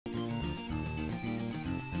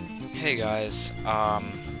Hey guys,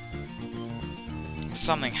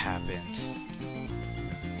 something happened.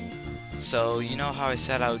 So, you know how I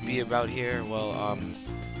said I would be about here? Well,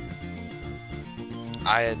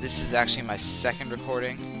 this is actually my second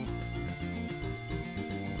recording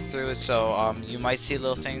through it, so, you might see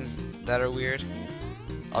little things that are weird.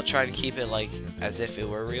 I'll try to keep it, like, as if it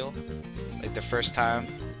were real. Like, the first time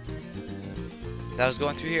that I was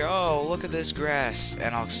going through here, oh, look at this grass,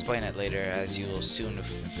 and I'll explain it later, as you will soon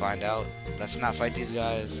find out. Let's not fight these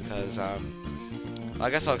guys, because, well, I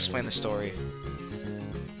guess I'll explain the story.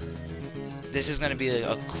 This is going to be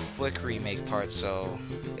a quick remake part, so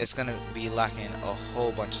it's going to be lacking a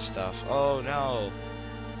whole bunch of stuff. Oh no!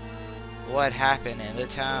 What happened in the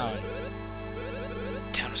town?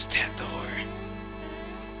 The town was attacked the whore.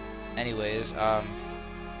 Anyways,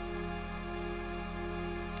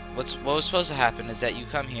 what was supposed to happen is that you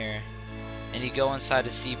come here and you go inside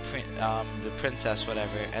to see the princess,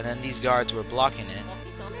 whatever, and then these guards were blocking it,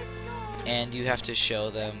 and you have to show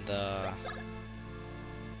them the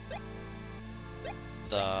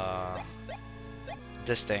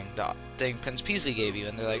thing Prince Peasley gave you,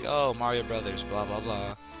 and they're like, oh, Mario Brothers, blah blah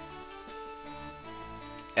blah.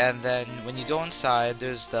 And then when you go inside,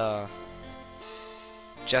 there's the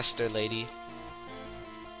jester lady,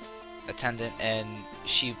 attendant, and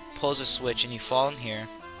she pulls a switch and you fall in here,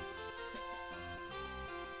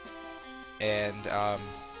 and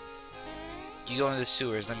you go into the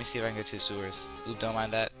sewers. Let me see if I can get to the sewers. Oop, don't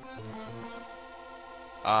mind that.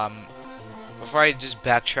 Before I just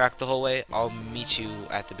backtrack the whole way, I'll meet you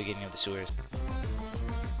at the beginning of the sewers.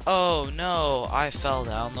 Oh no, I fell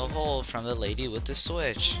down the hole from the lady with the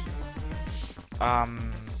switch.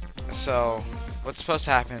 So what's supposed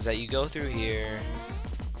to happen is that you go through here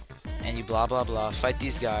and you blah blah blah, fight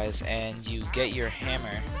these guys, and you get your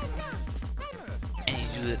hammer and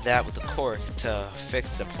you do that with the cork to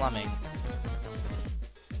fix the plumbing,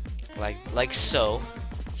 like so.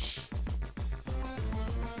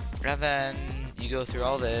 And then you go through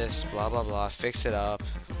all this, blah blah blah, fix it up.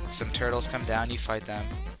 Some turtles come down, you fight them.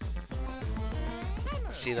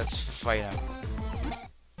 See, let's fight them.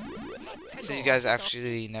 Since you guys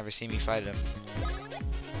actually never see me fight them.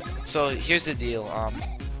 So here's the deal.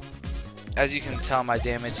 As you can tell, my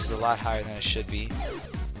damage is a lot higher than it should be.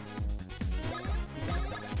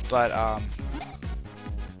 But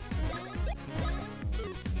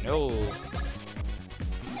no.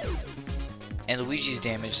 And Luigi's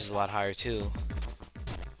damage is a lot higher too.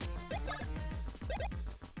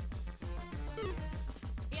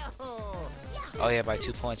 Oh yeah, by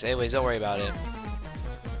 2 points. Anyways, don't worry about it.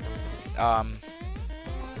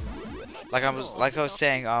 Like I was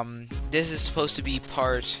saying, this is supposed to be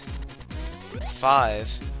part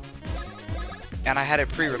 5, and I had it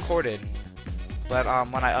pre-recorded. But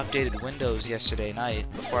when I updated Windows yesterday night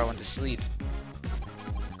before I went to sleep,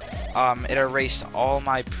 it erased all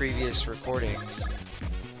my previous recordings,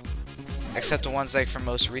 except the ones like from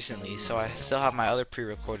most recently. So I still have my other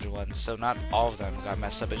pre-recorded ones, so not all of them got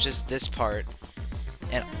messed up. It's just this part,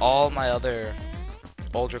 and all my other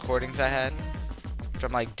old recordings I had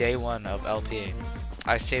from like day 1 of LP.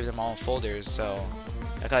 I saved them all in folders, so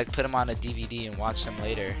I could like put them on a DVD and watch them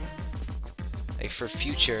later, like for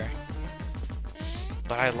future.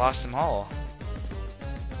 But I lost them all.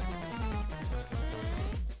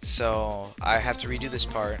 So I have to redo this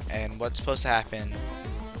part, and what's supposed to happen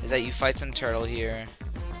is that you fight some turtle here,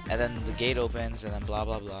 and then the gate opens, and then blah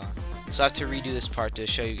blah blah. So I have to redo this part to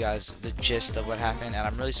show you guys the gist of what happened, and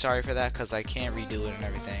I'm really sorry for that, because I can't redo it and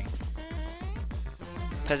everything.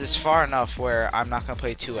 Because it's far enough where I'm not going to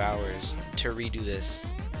play 2 hours to redo this.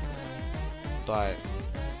 But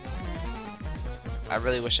I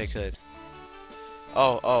really wish I could.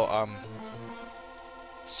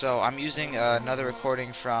 So I'm using another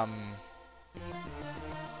recording from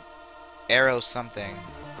Arrow something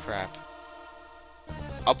crap.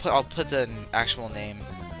 I'll put the actual name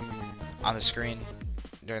on the screen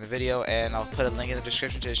during the video, and I'll put a link in the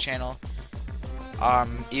description to his channel.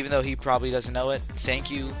 Even though he probably doesn't know it, thank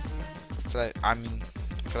you for that.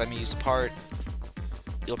 For letting me use the part.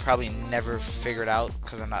 You'll probably never figure it out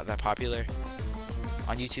because I'm not that popular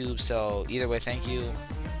on YouTube. So either way, thank you.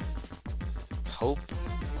 Hope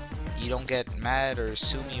you don't get mad or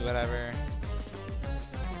sue me, whatever.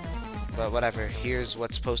 But whatever, here's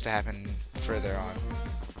what's supposed to happen further on.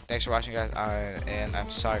 Thanks for watching, guys, and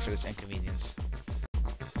I'm sorry for this inconvenience.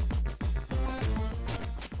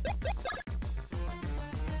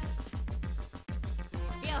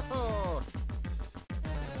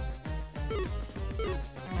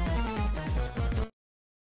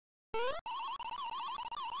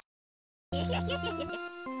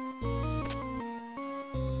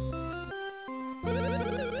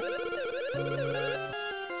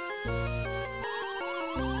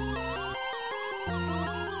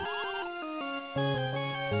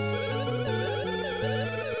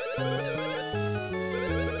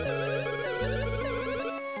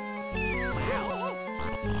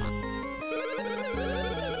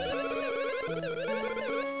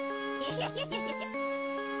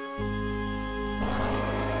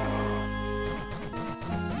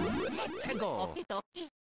 go.